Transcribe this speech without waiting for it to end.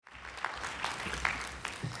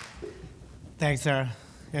Thanks, Sarah.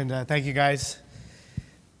 And thank you guys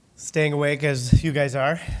staying awake as you guys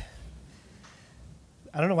are.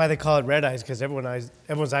 I don't know why they call it red eyes, because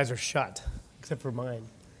everyone's eyes are shut, except for mine.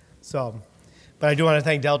 But I do want to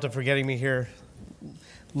thank Delta for getting me here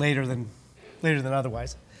later than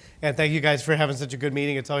otherwise. And thank you guys for having such a good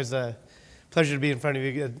meeting. It's always a pleasure to be in front of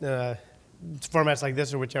you, formats like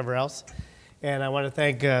this or whichever else. And I want to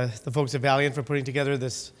thank the folks at Valeant for putting together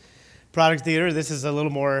this product theater. This is a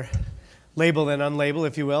little more label than unlabel,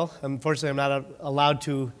 if you will. Unfortunately, I'm not allowed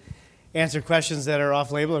to answer questions that are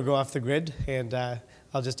off-label or go off the grid. And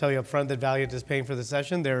I'll just tell you up front that Valeant is paying for the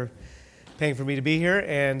session. They're paying for me to be here,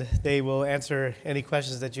 and they will answer any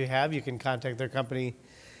questions that you have. You can contact their company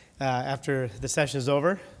after the session is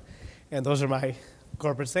over. And those are my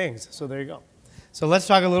corporate sayings. So there you go. So let's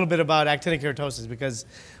talk a little bit about actinic keratosis, because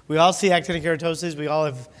we all see actinic keratosis. We all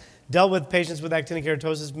have dealt with patients with actinic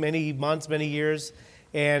keratosis many months, many years.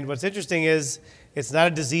 And what's interesting is it's not a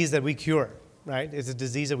disease that we cure, right? It's a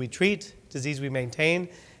disease that we treat, disease we maintain,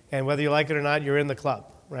 and whether you like it or not, you're in the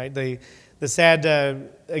club, right? The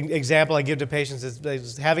sad example I give to patients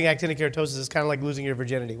is having actinic keratosis is kind of like losing your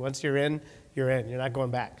virginity. Once you're in, you're in. You're not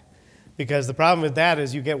going back. Because the problem with that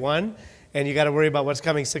is you get one, and you got to worry about what's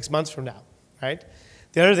coming 6 months from now, right?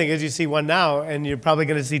 The other thing is you see one now, and you're probably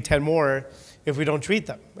going to see 10 more if we don't treat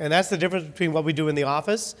them. And that's the difference between what we do in the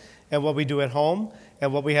office and what we do at home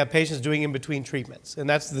and what we have patients doing in between treatments. And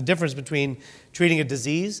that's the difference between treating a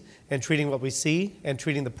disease and treating what we see and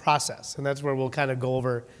treating the process. And that's where we'll kind of go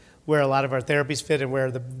over where a lot of our therapies fit and where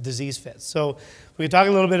the disease fits. So we can talk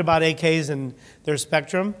a little bit about AKs and their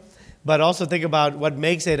spectrum, but also think about what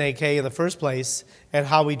makes an AK in the first place and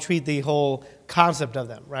how we treat the whole concept of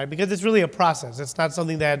them, right? Because it's really a process. It's not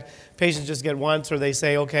something that patients just get once or they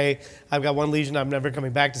say, okay, I've got one lesion, I'm never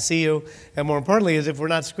coming back to see you. And more importantly is if we're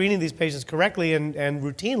not screening these patients correctly and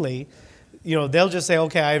routinely, they'll just say,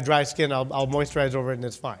 okay, I have dry skin, I'll moisturize over it and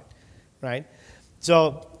it's fine, right?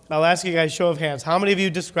 So I'll ask you guys, show of hands, how many of you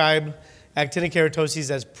describe actinic keratosis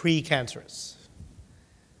as precancerous?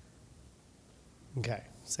 Okay.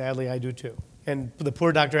 Sadly, I do too. And the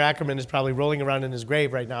poor Dr. Ackerman is probably rolling around in his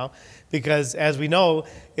grave right now because, as we know,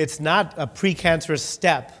 it's not a precancerous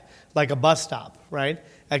step like a bus stop, right?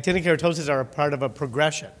 Actinic keratosis are a part of a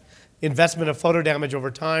progression. Investment of photodamage over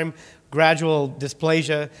time, gradual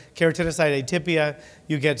dysplasia, keratinocyte atypia,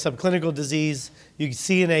 you get subclinical disease, you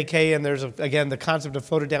see an AK, and there's, again, the concept of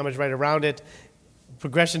photodamage right around it.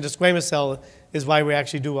 Progression to squamous cell is why we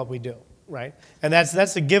actually do what we do. Right? And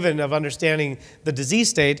that's a given of understanding the disease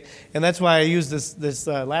state, and that's why I use this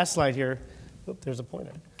last slide here. Oop, there's a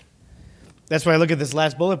pointer. That's why I look at this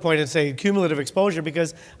last bullet point and say cumulative exposure,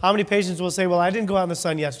 because how many patients will say, well, I didn't go out in the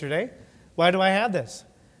sun yesterday. Why do I have this?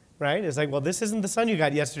 Right? It's like, well, this isn't the sun you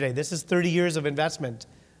got yesterday. This is 30 years of investment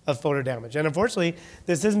of photodamage. And unfortunately,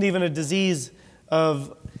 this isn't even a disease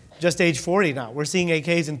of just age 40 now. We're seeing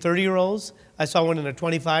AKs in 30-year-olds. I saw one in a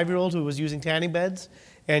 25-year-old who was using tanning beds.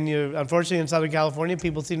 And unfortunately, in Southern California,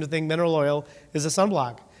 people seem to think mineral oil is a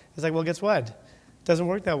sunblock. It's like, well, guess what? It doesn't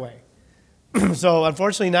work that way. So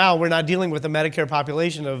unfortunately now, we're not dealing with the Medicare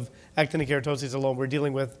population of actinic keratosis alone. We're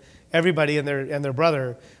dealing with everybody and their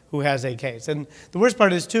brother who has AKs. And the worst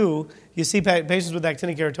part is, too, you see patients with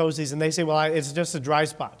actinic keratosis, and they say, well, it's just a dry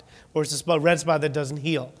spot, or it's a red spot that doesn't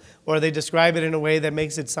heal, or they describe it in a way that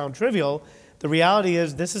makes it sound trivial. The reality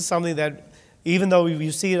is this is something that, even though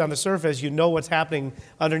you see it on the surface, you know what's happening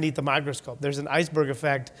underneath the microscope. There's an iceberg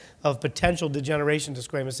effect of potential degeneration to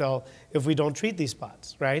squamous cell if we don't treat these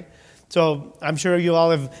spots, right? So I'm sure you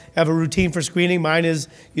all have a routine for screening. Mine is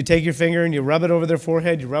you take your finger and you rub it over their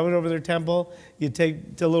forehead, you rub it over their temple, you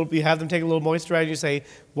have them take a little moisturizer, you say,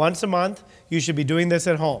 once a month, you should be doing this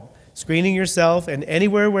at home. Screening yourself, and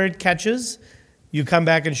anywhere where it catches, you come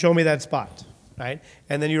back and show me that spot. Right?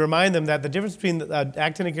 And then you remind them that the difference between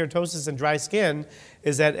actinic keratosis and dry skin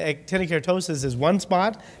is that actinic keratosis is one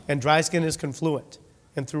spot and dry skin is confluent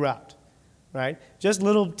and throughout. Right? Just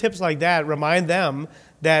little tips like that remind them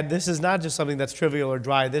that this is not just something that's trivial or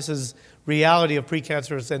dry. This is reality of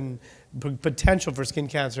precancerous and potential for skin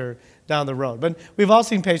cancer down the road. But we've all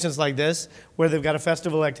seen patients like this where they've got a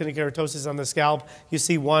festival actinic keratosis on the scalp. You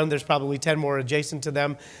see one, there's probably 10 more adjacent to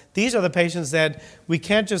them. These are the patients that we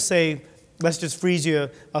can't just say, let's just freeze you,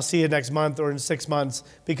 I'll see you next month or in 6 months,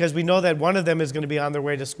 because we know that one of them is going to be on their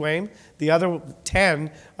way to squam. The other 10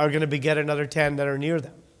 are going to beget another 10 that are near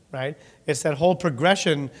them, right? It's that whole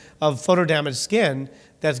progression of photodamaged skin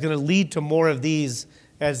that's going to lead to more of these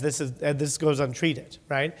as this goes untreated,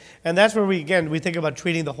 right? And that's where we think about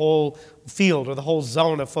treating the whole field or the whole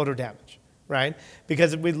zone of photodamage, right?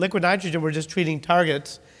 Because with liquid nitrogen, we're just treating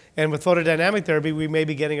targets, And with photodynamic therapy, we may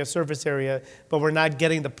be getting a surface area, but we're not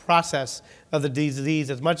getting the process of the disease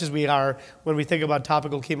as much as we are when we think about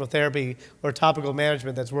topical chemotherapy or topical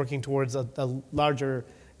management that's working towards a larger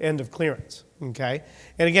end of clearance, okay?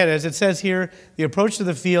 And again, as it says here, the approach to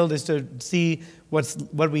the field is to see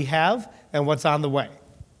what we have and what's on the way,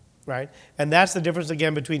 right? And that's the difference,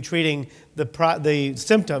 again, between treating the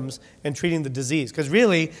symptoms and treating the disease. Because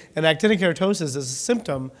really, an actinic keratosis is a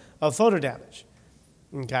symptom of photodamage,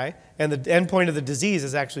 okay? And the endpoint of the disease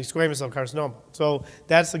is actually squamous cell carcinoma. So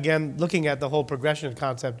that's, again, looking at the whole progression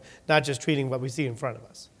concept, not just treating what we see in front of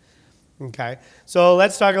us, okay? So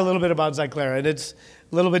let's talk a little bit about Xyclara. And it's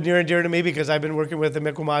a little bit near and dear to me because I've been working with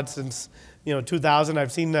Imiquimod since 2000.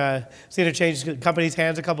 I've seen it change companies'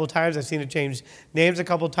 hands a couple of times. I've seen it change names a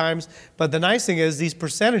couple of times. But the nice thing is these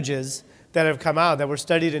percentages that have come out that were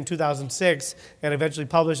studied in 2006 and eventually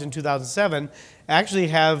published in 2007 actually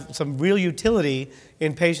have some real utility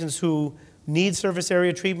in patients who need surface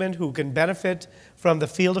area treatment, who can benefit from the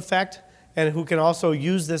field effect, and who can also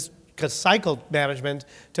use this cycle management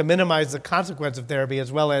to minimize the consequence of therapy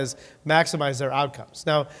as well as maximize their outcomes.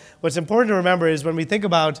 Now, what's important to remember is when we think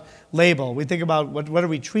about label, we think about what are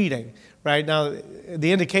we treating, right? Now,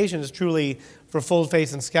 the indication is truly for full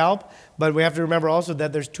face and scalp, but we have to remember also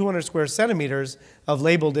that there's 200 square centimeters of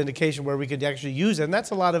labeled indication where we could actually use it, and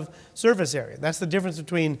that's a lot of surface area. That's the difference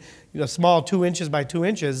between small 2 inches by 2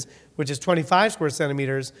 inches, which is 25 square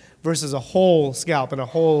centimeters, versus a whole scalp and a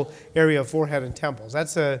whole area of forehead and temples.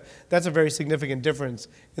 That's a very significant difference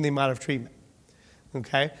in the amount of treatment,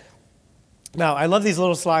 okay? Now, I love these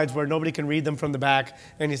little slides where nobody can read them from the back,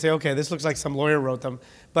 and you say, okay, this looks like some lawyer wrote them.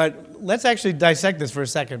 But let's actually dissect this for a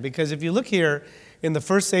second, because if you look here in the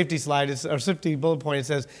first safety slide, or safety bullet point, it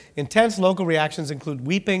says, intense local reactions include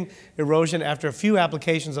weeping, erosion after a few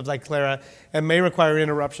applications of Xyclara and may require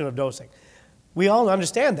interruption of dosing. We all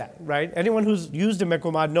understand that, right? Anyone who's used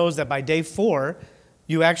Imiquimod knows that by day 4,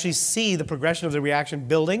 you actually see the progression of the reaction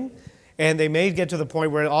building, and they may get to the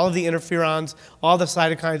point where all of the interferons, all the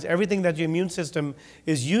cytokines, everything that the immune system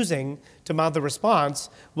is using to mount the response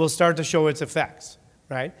will start to show its effects,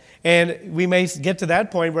 right? And we may get to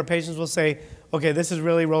that point where patients will say, okay, this is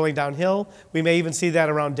really rolling downhill. We may even see that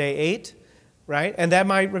around day 8, right? And that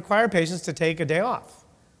might require patients to take a day off,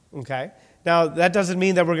 okay? Now, that doesn't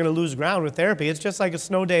mean that we're going to lose ground with therapy. It's just like a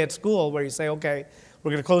snow day at school where you say, okay,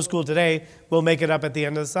 we're going to close school today. We'll make it up at the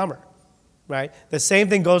end of the summer. Right? The same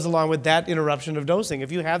thing goes along with that interruption of dosing.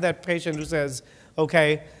 If you have that patient who says,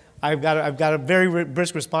 okay, I've got a very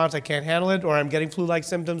brisk response, I can't handle it, or I'm getting flu-like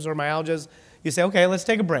symptoms or myalgias, you say, okay, let's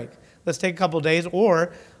take a break. Let's take a couple of days,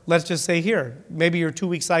 or let's just say here, maybe your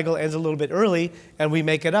 2-week cycle ends a little bit early and we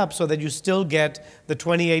make it up so that you still get the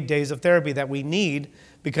 28 days of therapy that we need,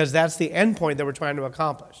 because that's the endpoint that we're trying to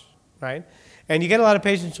accomplish, right? And you get a lot of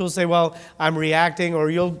patients who will say, well, I'm reacting, or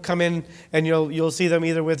you'll come in and you'll see them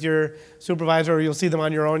either with your supervisor or you'll see them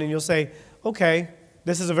on your own, and you'll say, okay,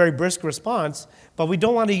 this is a very brisk response, but we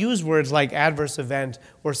don't want to use words like adverse event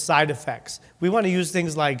or side effects. We want to use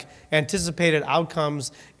things like anticipated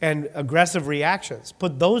outcomes and aggressive reactions.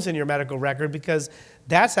 Put those in your medical record, because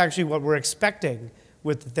that's actually what we're expecting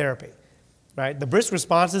with the therapy. Right? The brisk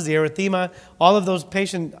responses, the erythema, all of those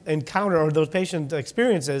patient encounter or those patient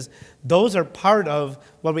experiences, those are part of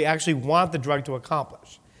what we actually want the drug to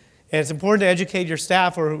accomplish. And it's important to educate your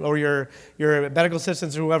staff or your medical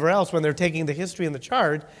assistants or whoever else when they're taking the history and the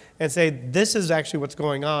chart and say, this is actually what's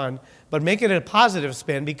going on, but make it a positive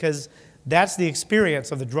spin, because that's the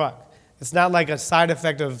experience of the drug. It's not like a side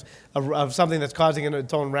effect of something that's causing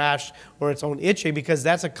its own rash or its own itching, because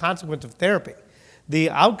that's a consequence of therapy.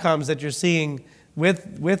 The outcomes that you're seeing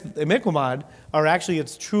with Imiquimod are actually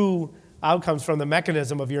its true outcomes from the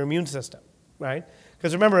mechanism of your immune system, right?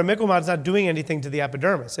 Because remember, Imiquimod's not doing anything to the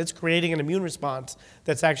epidermis. It's creating an immune response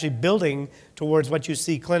that's actually building towards what you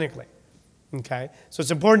see clinically, okay? So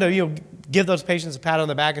it's important to give those patients a pat on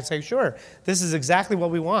the back and say, sure, this is exactly what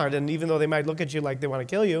we want. And even though they might look at you like they want to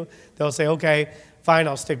kill you, they'll say, okay, fine,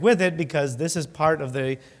 I'll stick with it, because this is part of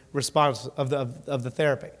the response of the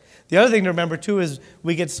therapy. The other thing to remember, too, is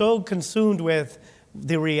we get so consumed with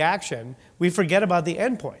the reaction, we forget about the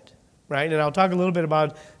endpoint, right? And I'll talk a little bit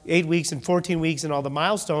about 8 weeks and 14 weeks and all the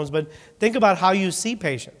milestones, but think about how you see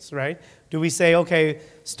patients, right? Do we say, okay,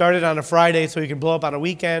 start it on a Friday so you can blow up on a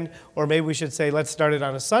weekend, or maybe we should say, let's start it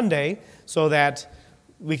on a Sunday so that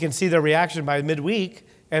we can see their reaction by midweek,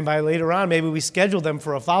 and by later on, maybe we schedule them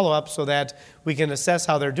for a follow-up so that we can assess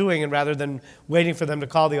how they're doing, and rather than waiting for them to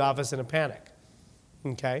call the office in a panic.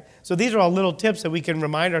 Okay, so these are all little tips that we can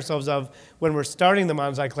remind ourselves of when we're starting them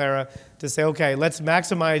on Zyclara to say, okay, let's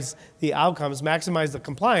maximize the outcomes, maximize the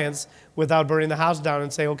compliance without burning the house down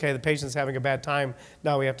and say, okay, the patient's having a bad time,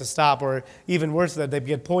 now we have to stop, or even worse, that they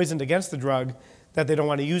get poisoned against the drug, that they don't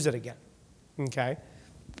want to use it again. Okay,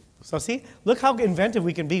 so see, look how inventive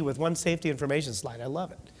we can be with one safety information slide. I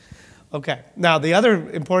love it. Okay, now the other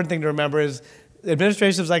important thing to remember is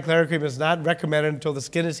administration of Zyclara cream is not recommended until the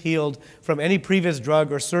skin is healed from any previous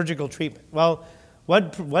drug or surgical treatment. Well,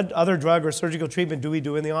 what other drug or surgical treatment do we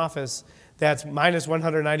do in the office that's minus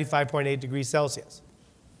 195.8 degrees Celsius?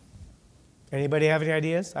 Anybody have any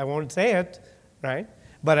ideas? I won't say it, right?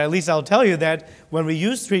 But at least I'll tell you that when we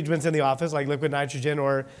use treatments in the office, like liquid nitrogen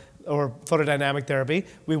or photodynamic therapy,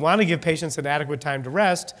 we want to give patients an adequate time to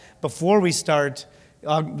rest before we start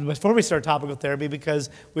topical therapy, because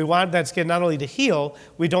we want that skin not only to heal,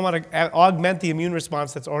 we don't want to augment the immune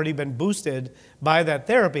response that's already been boosted by that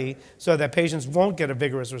therapy so that patients won't get a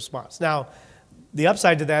vigorous response. Now, the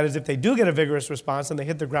upside to that is if they do get a vigorous response and they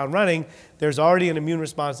hit the ground running, there's already an immune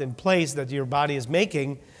response in place that your body is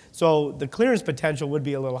making, so the clearance potential would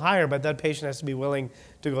be a little higher, but that patient has to be willing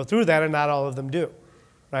to go through that, and not all of them do.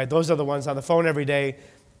 Right? Those are the ones on the phone every day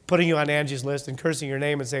putting you on Angie's list and cursing your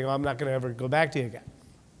name and saying, oh, I'm not going to ever go back to you again,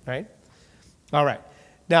 right? All right.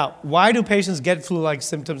 Now, why do patients get flu-like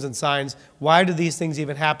symptoms and signs? Why do these things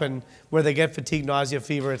even happen where they get fatigue, nausea,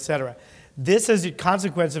 fever, et cetera? This is a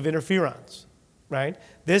consequence of interferons, right?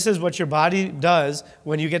 This is what your body does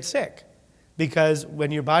when you get sick. Because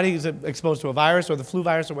when your body is exposed to a virus or the flu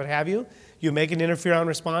virus or what have you, you make an interferon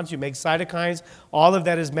response, you make cytokines. All of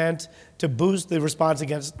that is meant to boost the response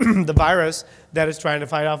against the virus that is trying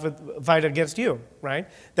to fight against you, right?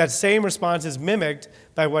 That same response is mimicked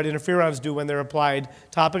by what interferons do when they're applied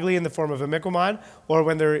topically in the form of imiquimod or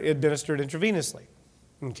when they're administered intravenously.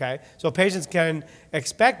 Okay, so patients can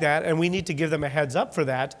expect that, and we need to give them a heads up for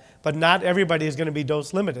that, but not everybody is going to be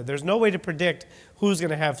dose limited. There's no way to predict who's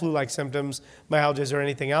going to have flu-like symptoms, myalgias, or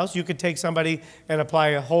anything else. You could take somebody and apply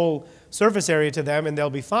a whole surface area to them, and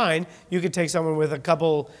they'll be fine. You could take someone with a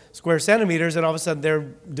couple square centimeters, and all of a sudden they're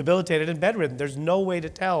debilitated and bedridden. There's no way to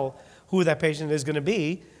tell who that patient is going to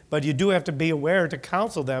be, but you do have to be aware to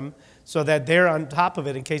counsel them so that they're on top of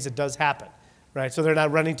it in case it does happen. Right, so they're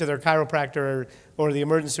not running to their chiropractor or the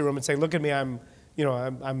emergency room and saying, "Look at me, I'm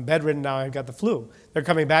bedridden now. I've got the flu." They're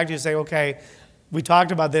coming back to you saying, "Okay, we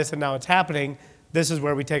talked about this and now it's happening. This is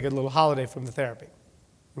where we take a little holiday from the therapy."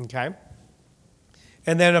 Okay,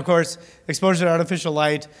 and then of course, exposure to artificial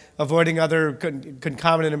light, avoiding other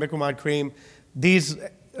concomitant imiquimod cream. These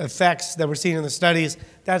effects that we're seeing in the studies,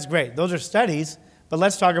 that's great. Those are studies, but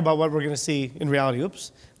let's talk about what we're going to see in reality.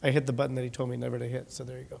 Oops, I hit the button that he told me never to hit. So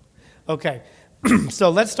there you go. Okay, so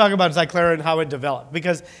let's talk about Zyclara and how it developed,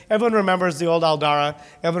 because everyone remembers the old Aldara,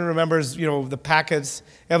 everyone remembers, the packets,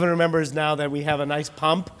 everyone remembers now that we have a nice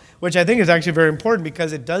pump, which I think is actually very important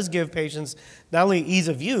because it does give patients not only ease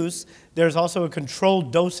of use, there's also a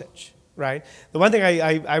controlled dosage, right? The one thing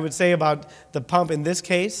I would say about the pump in this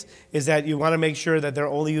case is that you want to make sure that they're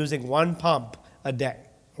only using one pump a day.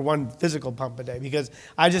 Or one physical pump a day, because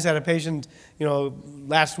I just had a patient,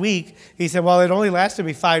 last week. He said, "Well, it only lasted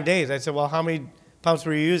me 5 days." I said, "Well, how many pumps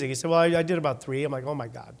were you using?" He said, "Well, I did about 3." I'm like, "Oh my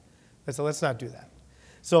God!" I said, "Let's not do that."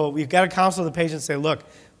 So we've got to counsel the patient, say, "Look,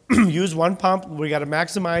 use one pump. We got to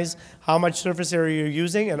maximize how much surface area you're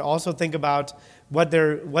using, and also think about what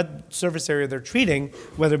surface area they're treating,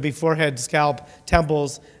 whether it be forehead, scalp,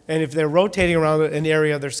 temples, and if they're rotating around an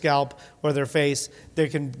area of their scalp or their face, they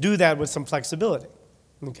can do that with some flexibility."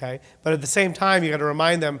 Okay, but at the same time, you got to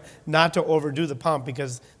remind them not to overdo the pump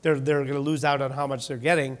because they're going to lose out on how much they're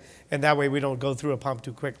getting, and that way we don't go through a pump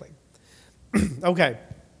too quickly. Okay,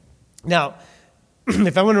 now,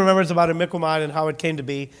 if everyone remembers about imiquimod and how it came to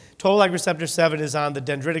be, toll-like receptor 7 is on the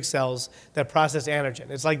dendritic cells that process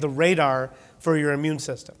antigen. It's like the radar for your immune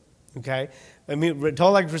system. Okay,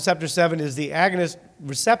 toll-like receptor 7 is the agonist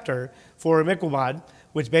receptor for imiquimod,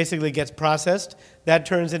 which basically gets processed. That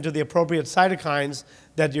turns into the appropriate cytokines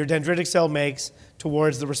that your dendritic cell makes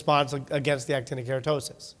towards the response against the actinic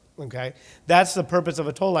keratosis. Okay? That's the purpose of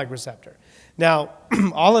a toll-like receptor. Now,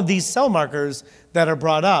 all of these cell markers that are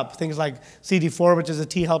brought up, things like CD4, which is a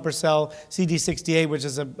T helper cell, CD68, which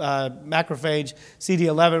is a macrophage,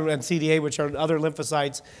 CD11 and CD8, which are other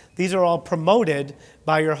lymphocytes, these are all promoted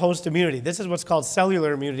by your host immunity. This is what's called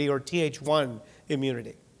cellular immunity or Th1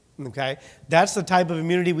 immunity. Okay? That's the type of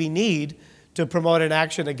immunity we need to promote an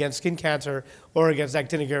action against skin cancer or against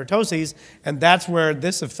actinic keratoses, and that's where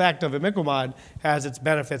this effect of imiquimod has its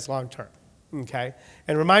benefits long term. Okay?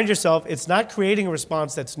 And remind yourself, it's not creating a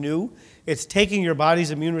response that's new. It's taking your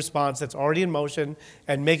body's immune response that's already in motion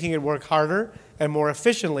and making it work harder and more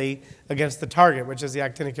efficiently against the target, which is the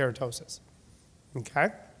actinic keratosis. Okay?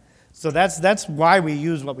 So that's why we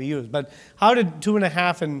use what we use. But how did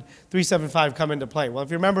 2.5 and 375 come into play? Well,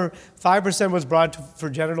 if you remember, 5% was brought for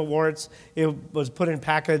genital warts. It was put in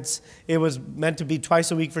packets. It was meant to be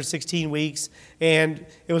twice a week for 16 weeks. And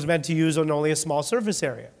it was meant to use on only a small surface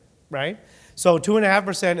area, right? So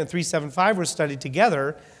 2.5% and 375 were studied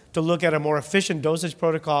together to look at a more efficient dosage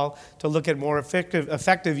protocol, to look at more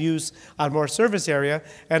effective use on more surface area,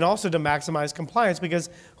 and also to maximize compliance, because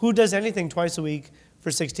who does anything twice a week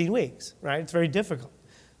for 16 weeks, right? It's very difficult.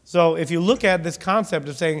 So if you look at this concept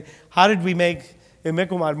of saying, how did we make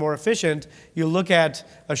Imiquimod more efficient, you look at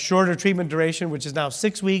a shorter treatment duration, which is now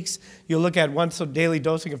 6 weeks. You look at once a daily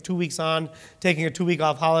dosing of 2 weeks on, taking a 2-week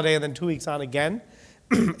off holiday, and then 2 weeks on again,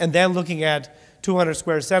 and then looking at 200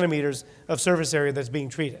 square centimeters of surface area that's being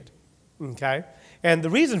treated, okay? And the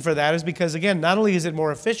reason for that is because, again, not only is it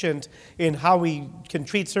more efficient in how we can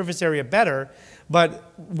treat surface area better,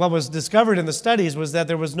 but what was discovered in the studies was that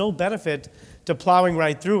there was no benefit to plowing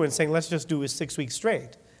right through and saying, let's just do it 6 weeks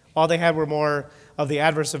straight. All they had were more of the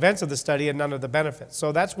adverse events of the study and none of the benefits.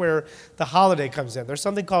 So that's where the holiday comes in. There's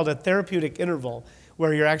something called a therapeutic interval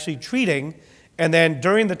where you're actually treating, and then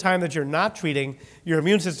during the time that you're not treating, your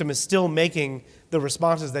immune system is still making the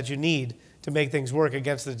responses that you need to make things work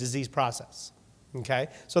against the disease process. Okay?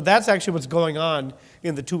 So that's actually what's going on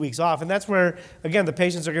in the 2 weeks off. And that's where, again, the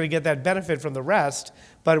patients are going to get that benefit from the rest,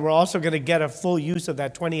 but we're also going to get a full use of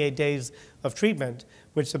that 28 days of treatment,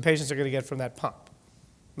 which the patients are going to get from that pump.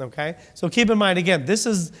 Okay? So keep in mind, again, this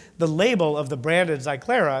is the label of the branded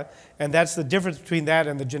Zyclara, and that's the difference between that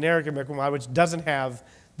and the generic Imiquimod, which doesn't have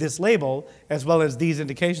this label, as well as these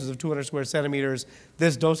indications of 200 square centimeters,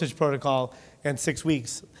 this dosage protocol, and 6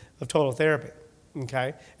 weeks of total therapy.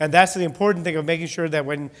 Okay? And that's the important thing of making sure that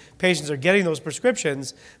when patients are getting those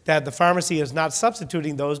prescriptions, that the pharmacy is not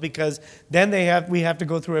substituting those, because then we have to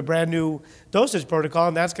go through a brand new dosage protocol,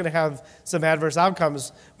 and that's going to have some adverse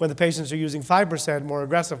outcomes when the patients are using 5% more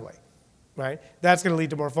aggressively. Right? That's going to lead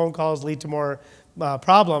to more phone calls, lead to more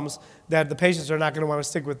problems that the patients are not going to want to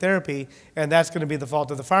stick with therapy, and that's going to be the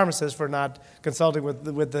fault of the pharmacist for not consulting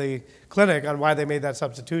with the clinic on why they made that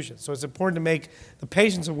substitution. So it's important to make the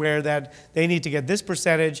patients aware that they need to get this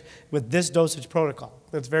percentage with this dosage protocol.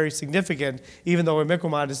 That's very significant, even though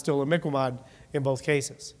Imiquimod is still Imiquimod in both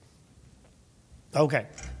cases. Okay,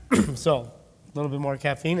 so a little bit more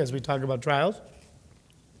caffeine as we talk about trials,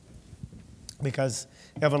 because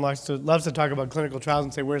everyone loves to talk about clinical trials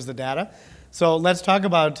and say, where's the data? So let's talk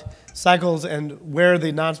about cycles and where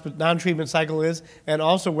the non-treatment cycle is, and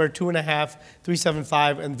also where 2.5,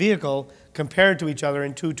 375, and vehicle compared to each other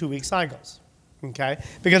in 2-week cycles. Okay?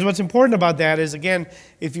 Because what's important about that is, again,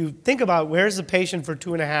 if you think about where's the patient for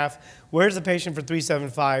 2.5, where's the patient for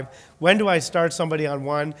 375, when do I start somebody on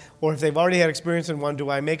one, or if they've already had experience in one, do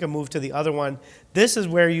I make a move to the other one? This is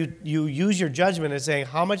where you use your judgment as saying,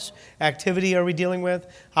 how much activity are we dealing with?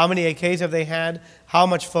 How many AKs have they had? How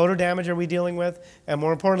much photo damage are we dealing with? And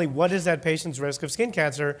more importantly, what is that patient's risk of skin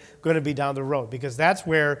cancer going to be down the road? Because that's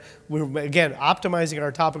where we're, again, optimizing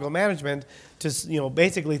our topical management to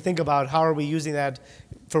basically think about how are we using that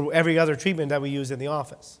for every other treatment that we use in the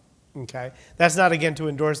office. Okay? That's not, again, to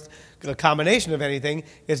endorse a combination of anything.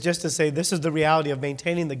 It's just to say this is the reality of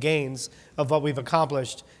maintaining the gains of what we've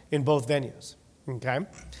accomplished in both venues. Okay?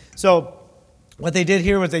 So what they did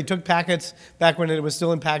here was they took packets back when it was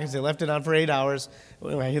still in packets. They left it on for 8 hours.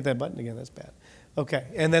 Oh, I hit that button again. That's bad. Okay.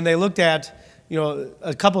 And then they looked at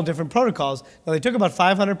a couple of different protocols. Now, they took about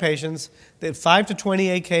 500 patients. They had 5 to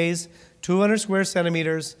 20 AKs, 200 square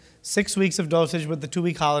centimeters, 6 weeks of dosage with the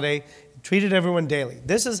 2-week holiday, treated everyone daily.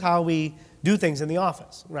 This is how we do things in the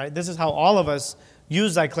office, right? This is how all of us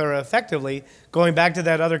use Zyclara effectively, going back to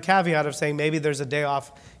that other caveat of saying maybe there's a day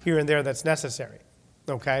off here and there that's necessary,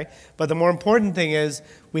 okay? But the more important thing is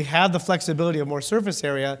we have the flexibility of more surface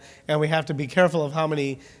area, and we have to be careful of how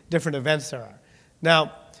many different events there are.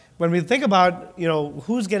 Now, when we think about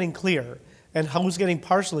who's getting clear and who's getting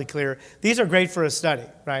partially clear, these are great for a study,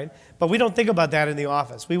 right? But we don't think about that in the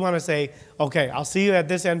office. We want to say, okay, I'll see you at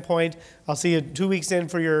this endpoint. I'll see you 2 weeks in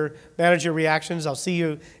for your manager reactions. I'll see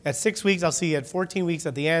you at 6 weeks. I'll see you at 14 weeks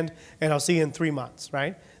at the end, and I'll see you in 3 months,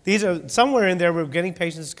 right? These are somewhere in there. We're getting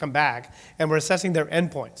patients to come back, and we're assessing their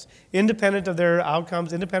endpoints, independent of their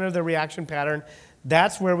outcomes, independent of their reaction pattern.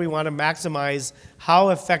 That's where we want to maximize how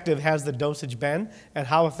effective has the dosage been and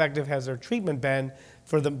how effective has their treatment been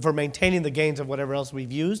for maintaining the gains of whatever else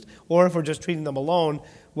we've used, or if we're just treating them alone,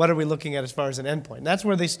 what are we looking at as far as an endpoint? And that's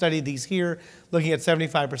where they studied these here, looking at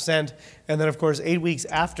 75%. And then, of course, 8 weeks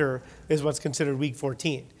after is what's considered week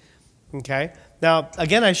 14. Okay? Now,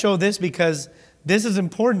 again, I show this because this is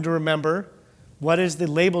important to remember what is the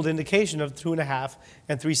labeled indication of 2.5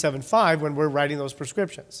 and 3.75 when we're writing those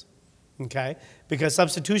prescriptions. Okay? Because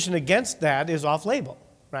substitution against that is off-label,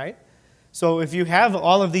 right? So if you have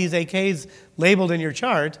all of these AKs labeled in your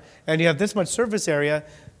chart and you have this much surface area,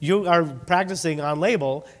 you are practicing on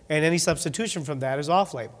label, and any substitution from that is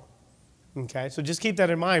off-label. Okay? So just keep that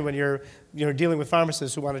in mind when you're dealing with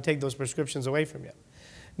pharmacists who want to take those prescriptions away from you.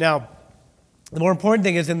 Now, the more important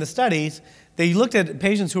thing is in the studies, they looked at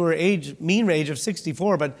patients who were mean age of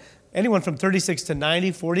 64, but anyone from 36 to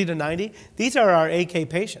 90, 40 to 90, these are our AK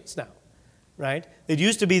patients now, right? It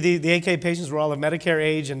used to be the AK patients were all of Medicare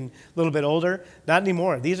age and a little bit older. Not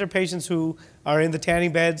anymore. These are patients who are in the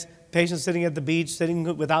tanning beds, patients sitting at the beach,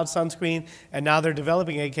 sitting without sunscreen, and now they're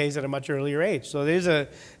developing AKs at a much earlier age. So it is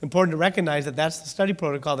important to recognize that that's the study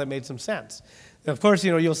protocol that made some sense. Of course,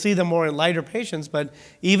 you'll see them more in lighter patients, but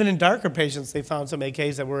even in darker patients, they found some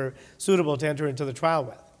AKs that were suitable to enter into the trial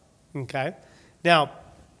with. Okay? Now,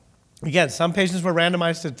 again, some patients were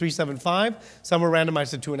randomized to 3.75, some were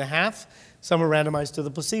randomized to 2.5, some were randomized to the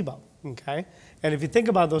placebo. Okay? And if you think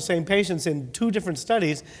about those same patients in 2 different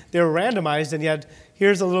studies, they were randomized, and yet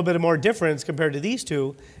here's a little bit more difference compared to these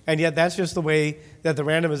 2, and yet that's just the way that the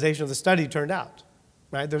randomization of the study turned out.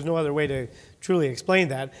 Right? There's no other way to truly explain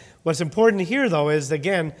that. What's important here, though, is,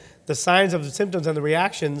 again, the signs of the symptoms and the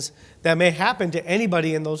reactions that may happen to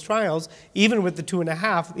anybody in those trials, even with the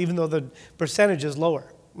 2.5, even though the percentage is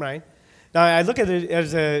lower, right? Now, I look at it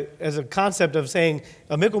as a concept of saying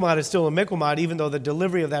Imiquimod is still Imiquimod, even though the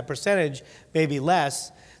delivery of that percentage may be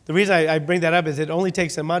less. The reason I bring that up is it only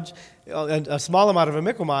takes a small amount of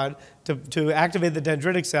Imiquimod to activate the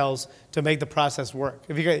dendritic cells to make the process work.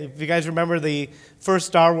 If you guys remember the first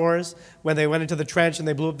Star Wars, when they went into the trench and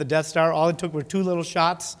they blew up the Death Star, all it took were 2 little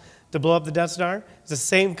shots to blow up the Death Star. It's the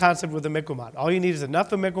same concept with Imiquimod. All you need is enough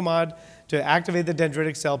Imiquimod to activate the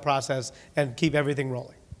dendritic cell process and keep everything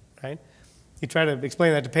rolling, right? You try to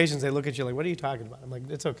explain that to patients, they look at you like, what are you talking about? I'm like,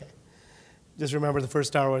 it's okay. Just remember the first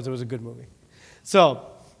Star Wars, it was a good movie. So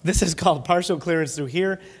this is called partial clearance through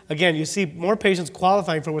here. Again, you see more patients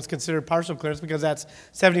qualifying for what's considered partial clearance because that's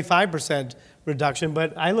 75% reduction,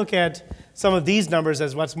 but I look at some of these numbers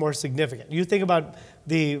as what's more significant. You think about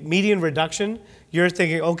the median reduction, you're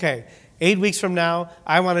thinking, okay, 8 weeks from now,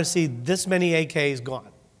 I want to see this many AKs gone.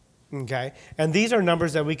 Okay? And these are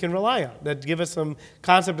numbers that we can rely on, that give us some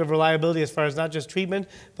concept of reliability as far as not just treatment,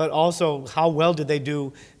 but also how well did they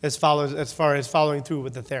do as far as following through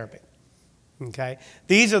with the therapy. Okay?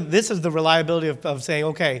 This is the reliability of saying,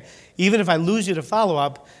 okay, even if I lose you to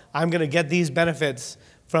follow-up, I'm going to get these benefits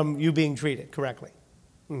from you being treated correctly.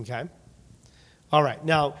 Okay? All right.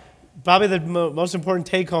 Now, probably the most important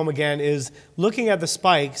take-home, again, is looking at the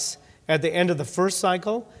spikes at the end of the first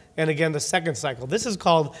cycle and, again, the second cycle. This is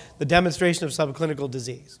called the demonstration of subclinical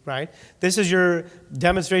disease, right? This is your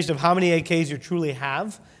demonstration of how many AKs you truly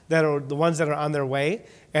have, that are the ones that are on their way.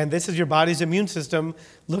 And this is your body's immune system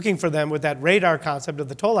looking for them with that radar concept of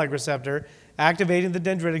the toll-like receptor, activating the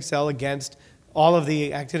dendritic cell against all of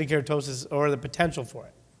the actinic keratosis or the potential for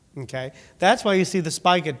it. Okay? That's why you see the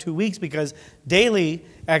spike at 2 weeks, because daily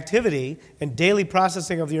activity and daily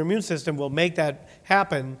processing of your immune system will make that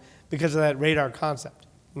happen because of that radar concept.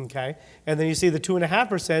 Okay? And then you see the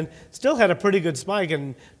 2.5% still had a pretty good spike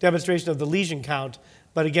in demonstration of the lesion count.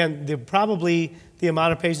 But again, probably the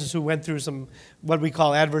amount of patients who went through some what we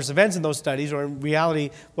call adverse events in those studies, or in reality,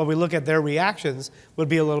 when we look at their reactions, would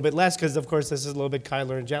be a little bit less because, of course, this is a little bit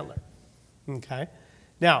kinder and gentler. Okay?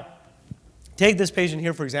 Now, take this patient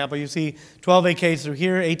here, for example. You see 12 AKs through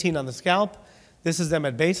here, 18 on the scalp. This is them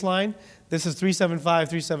at baseline. This is 375,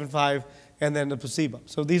 375, and then the placebo.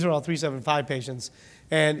 So these are all 375 patients.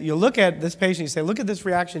 And you look at this patient, you say, look at this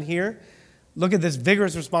reaction here. Look at this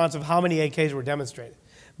vigorous response of how many AKs were demonstrated.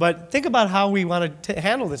 But think about how we want to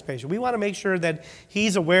handle this patient. We want to make sure that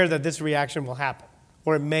he's aware that this reaction will happen,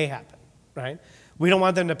 or it may happen, right? We don't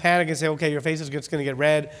want them to panic and say, okay, your face is just going to get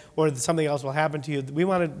red, or something else will happen to you. We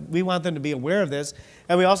want them to be aware of this,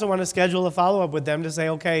 and we also want to schedule a follow-up with them to say,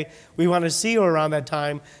 okay, we want to see you around that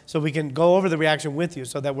time so we can go over the reaction with you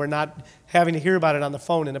so that we're not having to hear about it on the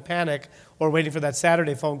phone in a panic or waiting for that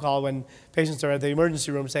Saturday phone call when patients are at the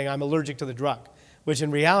emergency room saying, I'm allergic to the drug, which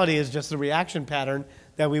in reality is just the reaction pattern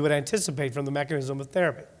that we would anticipate from the mechanism of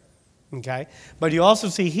therapy. Okay? But you also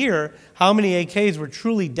see here how many AKs were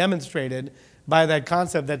truly demonstrated by that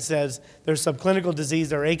concept that says there's subclinical disease,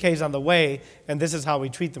 there are AKs on the way, and this is how we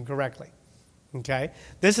treat them correctly. Okay,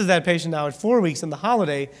 this is that patient now at 4 weeks in the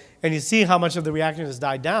holiday, and you see how much of the reaction has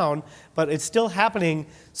died down, but it's still happening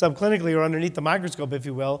subclinically or underneath the microscope, if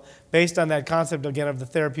you will, based on that concept, again, of the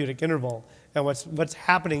therapeutic interval and what's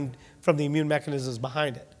happening from the immune mechanisms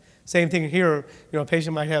behind it. Same thing here, a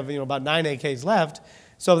patient might have about 9 AKs left,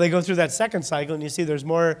 so they go through that second cycle, and you see there's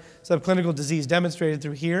more subclinical disease demonstrated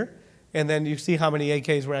through here, and then you see how many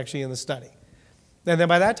AKs were actually in the study. And then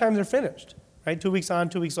by that time, they're finished, right? 2 weeks on,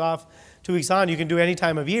 2 weeks off, 2 weeks on. You can do any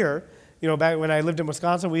time of year. Back when I lived in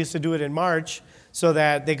Wisconsin, we used to do it in March so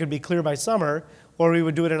that they could be clear by summer, or we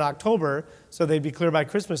would do it in October so they'd be clear by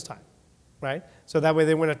Christmas time, right? So that way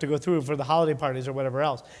they wouldn't have to go through for the holiday parties or whatever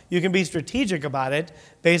else. You can be strategic about it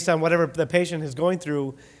based on whatever the patient is going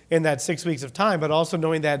through in that 6 weeks of time, but also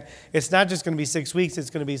knowing that it's not just going to be 6 weeks, it's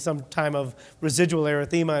going to be some time of residual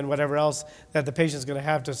erythema and whatever else that the patient's going to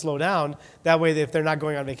have to slow down. That way, if they're not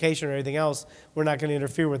going on vacation or anything else, we're not going to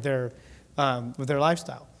interfere with their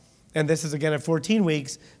lifestyle. And this is, again, at 14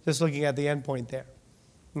 weeks, just looking at the endpoint there.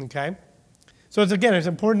 Okay? So it's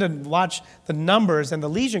important to watch the numbers and the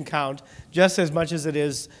lesion count just as much as it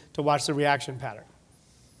is to watch the reaction pattern.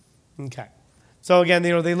 Okay. So again,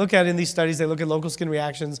 they look at in these studies, they look at local skin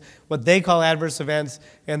reactions, what they call adverse events,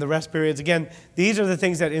 and the rest periods. Again, these are the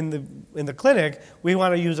things that in the clinic, we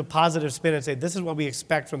want to use a positive spin and say, this is what we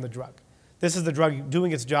expect from the drug. This is the drug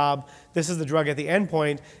doing its job. This is the drug at the end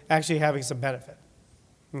point actually having some benefit.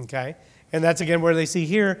 Okay? And that's, again, where they see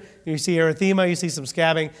here, you see erythema, you see some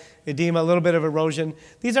scabbing, edema, a little bit of erosion.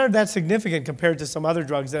 These aren't that significant compared to some other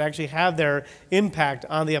drugs that actually have their impact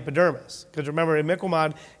on the epidermis. Because remember,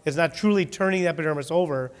 Imiquimod is not truly turning the epidermis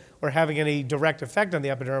over or having any direct effect on the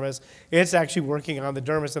epidermis. It's actually working on the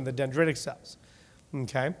dermis and the dendritic cells.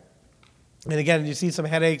 Okay? And again, you see some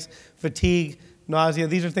headaches, fatigue, nausea.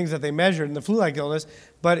 These are things that they measured in the flu-like illness.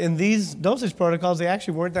 But in these dosage protocols, they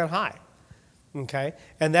actually weren't that high. Okay,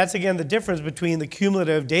 and that's, again, the difference between the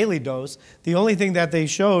cumulative daily dose. The only thing that they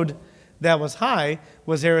showed that was high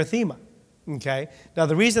was erythema. Okay, now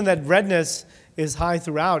the reason that redness is high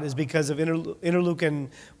throughout is because of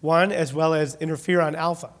interleukin-1 as well as interferon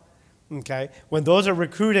alpha. Okay, when those are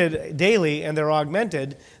recruited daily and they're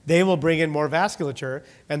augmented, they will bring in more vasculature,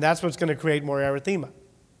 and that's what's going to create more erythema.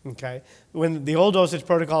 Okay, when the old dosage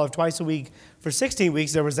protocol of twice a week for 16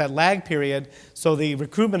 weeks, there was that lag period, so the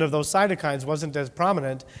recruitment of those cytokines wasn't as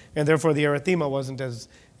prominent, and therefore the erythema wasn't as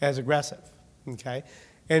aggressive. Okay,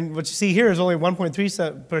 and what you see here is only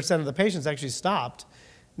 1.3% of the patients actually stopped.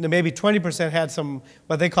 Maybe 20% had some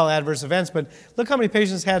what they call adverse events, but look how many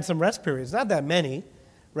patients had some rest periods. Not that many,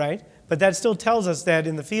 right? But that still tells us that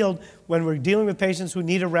in the field, when we're dealing with patients who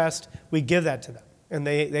need a rest, we give that to them. And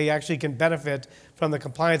they actually can benefit from the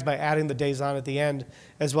compliance by adding the days on at the end,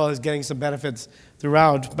 as well as getting some benefits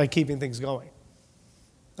throughout by keeping things going.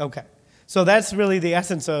 Okay, so that's really the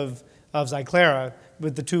essence of Xyclara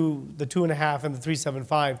with the 2.5 and the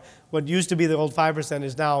 3.75. What used to be the old 5%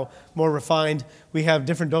 is now more refined. We have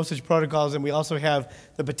different dosage protocols, and we also have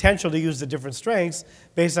the potential to use the different strengths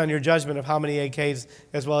based on your judgment of how many AKs,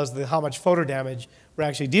 as well as how much photo damage we're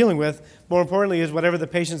actually dealing with. More importantly is whatever the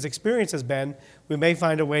patient's experience has been, we may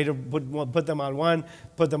find a way to put them on one,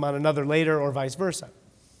 put them on another later, or vice versa.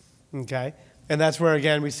 Okay? And that's where,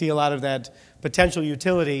 again, we see a lot of that potential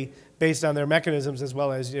utility based on their mechanisms as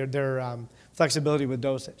well as their flexibility with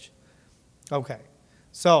dosage. Okay,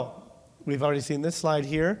 so we've already seen this slide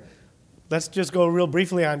here. Let's just go real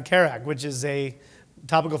briefly on Carac, which is a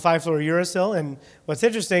topical 5-fluorouracil. And what's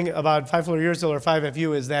interesting about 5-fluorouracil or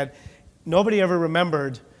 5-FU is that nobody ever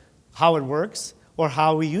remembered how it works or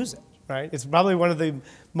how we use it, right? It's probably one of the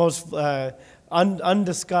most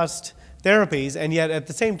undiscussed therapies, and yet at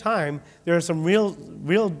the same time, there's some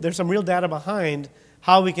real data behind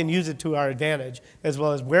how we can use it to our advantage, as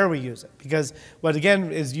well as where we use it. Because what,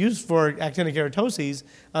 again, is used for actinic keratoses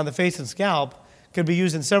on the face and scalp could be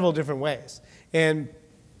used in several different ways. And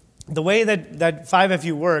the way that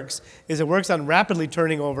 5-FU works is it works on rapidly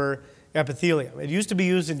turning over epithelium. It used to be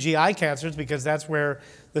used in GI cancers because that's where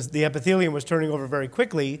the epithelium was turning over very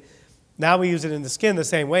quickly. Now we use it in the skin the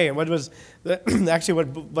same way. And what brought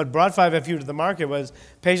 5-FU to the market was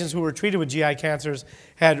patients who were treated with GI cancers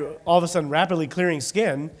had all of a sudden rapidly clearing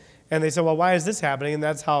skin, and they said, well, why is this happening? And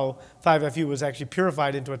that's how 5-FU was actually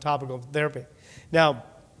purified into a topical therapy. Now,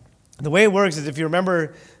 the way it works is if you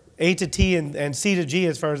remember A to T and C to G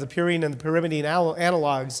as far as the purine and the pyrimidine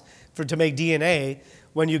analogs to make DNA,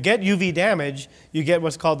 when you get UV damage, you get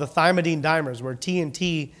what's called the thymidine dimers, where T and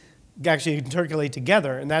T actually intercalate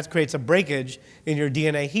together, and that creates a breakage in your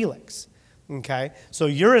DNA helix. Okay, so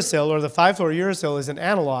uracil, or the 5-fluorouracil, is an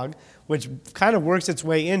analog which kind of works its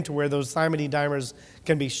way into where those thymidine dimers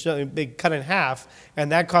can be cut in half,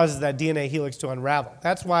 and that causes that DNA helix to unravel.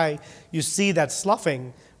 That's why you see that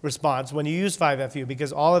sloughing response when you use 5-FU,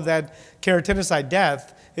 because all of that keratinocyte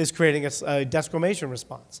death is creating a desquamation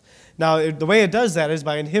response. Now, the way it does that is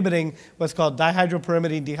by inhibiting what's called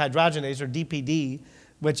dihydropyrimidine dehydrogenase, or DPD,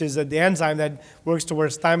 which is the enzyme that works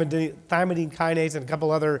towards thymidine kinase and a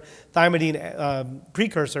couple other thymidine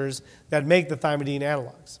precursors that make the thymidine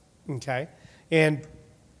analogs. Okay, and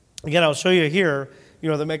again, I'll show you here,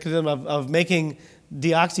 the mechanism of making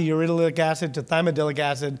deoxyuridylic acid to thymidyllic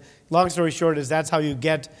acid. Long story short is that's how you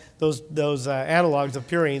get those analogs of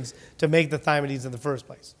purines to make the thymidines in the first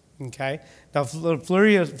place. Okay, now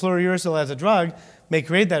fluorouracil as a drug may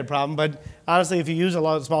create that problem, but honestly, if you use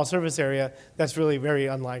a small surface area, that's really very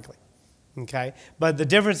unlikely. Okay, but the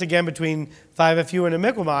difference again between 5-FU and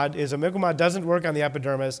Imiquimod is Imiquimod doesn't work on the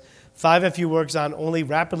epidermis. 5-FU works on only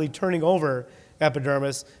rapidly turning over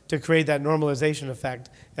epidermis to create that normalization effect,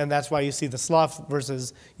 and that's why you see the slough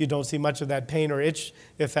versus you don't see much of that pain or itch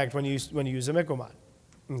effect when you use Imiquimod.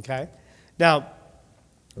 Okay, now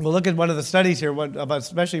we'll look at one of the studies here,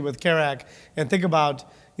 especially with CARAC, and think about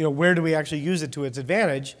where do we actually use it to its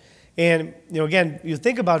advantage. And again, you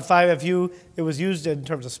think about 5-FU, it was used in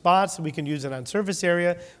terms of spots. We can use it on surface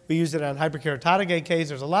area. We use it on hyperkeratotic AKs.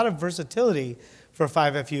 There's a lot of versatility for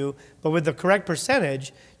 5-FU, but with the correct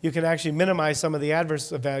percentage, you can actually minimize some of the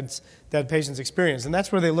adverse events that patients experience. And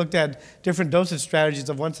that's where they looked at different dosage strategies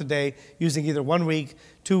of once a day using either 1 week,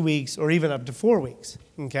 2 weeks, or even up to 4 weeks.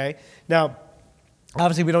 Okay? Now,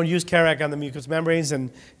 obviously, we don't use CARAC on the mucous membranes,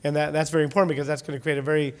 and that's very important because that's going to create a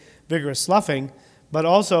very vigorous sloughing. But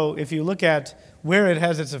also, if you look at where it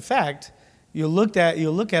has its effect, you look at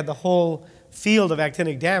the whole field of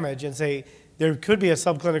actinic damage and say there could be a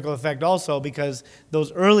subclinical effect also because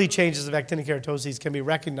those early changes of actinic keratoses can be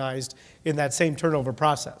recognized in that same turnover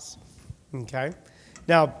process. Okay?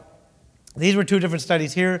 Now, these were two different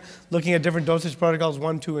studies here, looking at different dosage protocols,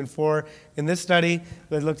 1, 2, and 4. In this study,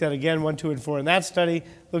 we looked at, again, 1, 2, and 4 in that study,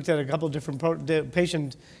 looked at a couple of different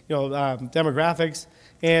patient demographics.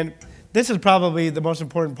 And this is probably the most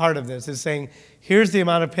important part of this, is saying, here's the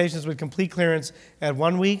amount of patients with complete clearance at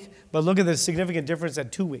 1 week, but look at the significant difference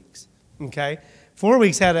at 2 weeks. Okay? 4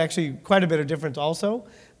 weeks had actually quite a bit of difference also,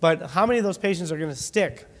 but how many of those patients are going to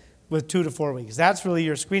stick with 2 to 4 weeks? That's really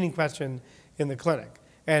your screening question in the clinic.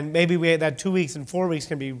 And maybe that 2 weeks and 4 weeks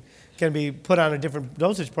can be put on a different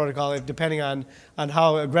dosage protocol depending on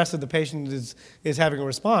how aggressive the patient is having a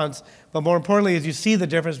response. But more importantly is you see the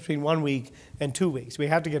difference between 1 week and 2 weeks. We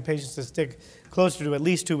have to get patients to stick closer to at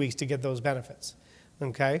least 2 weeks to get those benefits.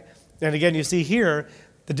 Okay? And again, you see here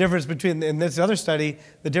the difference between, in this other study,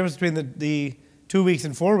 the difference between the 2 weeks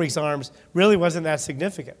and 4 weeks arms really wasn't that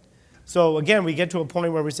significant. So again, we get to a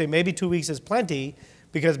point where we say maybe 2 weeks is plenty,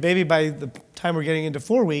 because maybe by the time we're getting into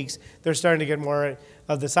 4 weeks, they're starting to get more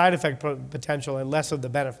of the side effect potential and less of the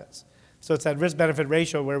benefits. So it's that risk-benefit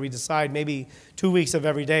ratio where we decide maybe 2 weeks of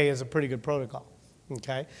every day is a pretty good protocol.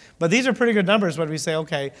 Okay? But these are pretty good numbers when we say,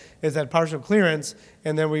 okay, is that partial clearance,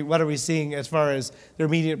 and then what are we seeing as far as their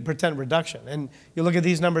median % reduction? And you look at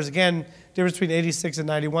these numbers again, difference between 86 and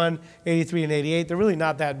 91, 83 and 88, they're really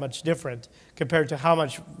not that much different compared to how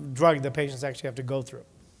much drug the patients actually have to go through.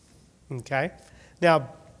 Okay?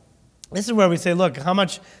 Now, this is where we say, look, how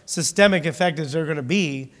much systemic effect is there going to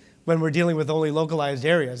be when we're dealing with only localized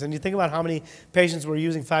areas? And you think about how many patients were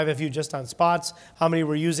using 5-FU just on spots, how many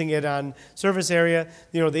were using it on surface area.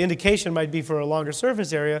 The indication might be for a longer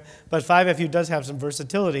surface area, but 5-FU does have some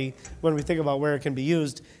versatility when we think about where it can be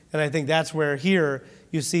used. And I think that's where here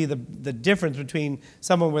you see the difference between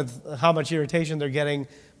someone with how much irritation they're getting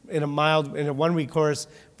in a 1 week course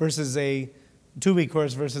versus a 2 week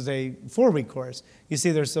course versus a 4 week course. You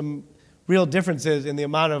see there's some real differences in the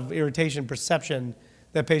amount of irritation perception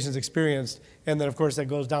that patients experienced, and then of course that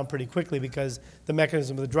goes down pretty quickly because the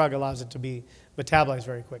mechanism of the drug allows it to be metabolized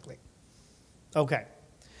very quickly. Okay,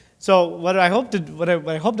 so what I hoped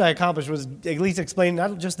I accomplished was at least explain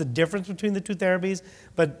not just the difference between the two therapies,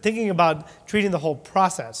 but thinking about treating the whole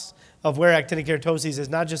process of where actinic keratoses is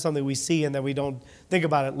not just something we see and then we don't think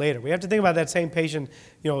about it later. We have to think about that same patient,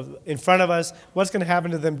 in front of us. What's going to happen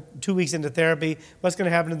to them 2 weeks into therapy? What's going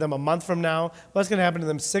to happen to them a month from now? What's going to happen to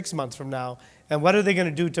them 6 months from now? And what are they going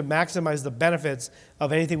to do to maximize the benefits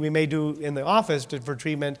of anything we may do in the office for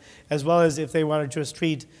treatment, as well as if they want to just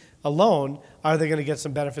treat alone, are they going to get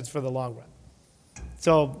some benefits for the long run?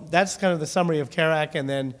 So that's kind of the summary of CARAC, and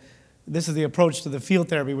then this is the approach to the field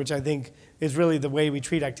therapy, which I think is really the way we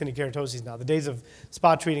treat actinic keratoses now. The days of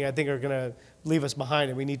spot treating, I think, are going to leave us behind,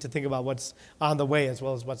 and we need to think about what's on the way as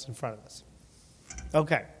well as what's in front of us.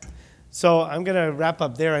 Okay, so I'm going to wrap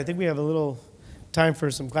up there. I think we have a little time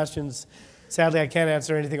for some questions. Sadly, I can't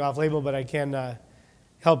answer anything off-label, but I can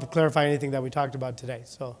help clarify anything that we talked about today.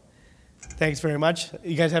 So thanks very much.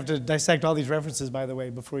 You guys have to dissect all these references, by the way,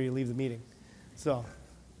 before you leave the meeting. So,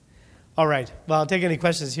 all right. Well, I'll take any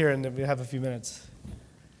questions here, and we have a few minutes.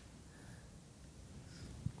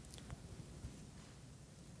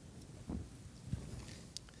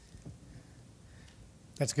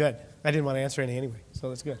 That's good. I didn't want to answer any anyway, so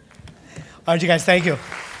that's good. All right, you guys, thank you.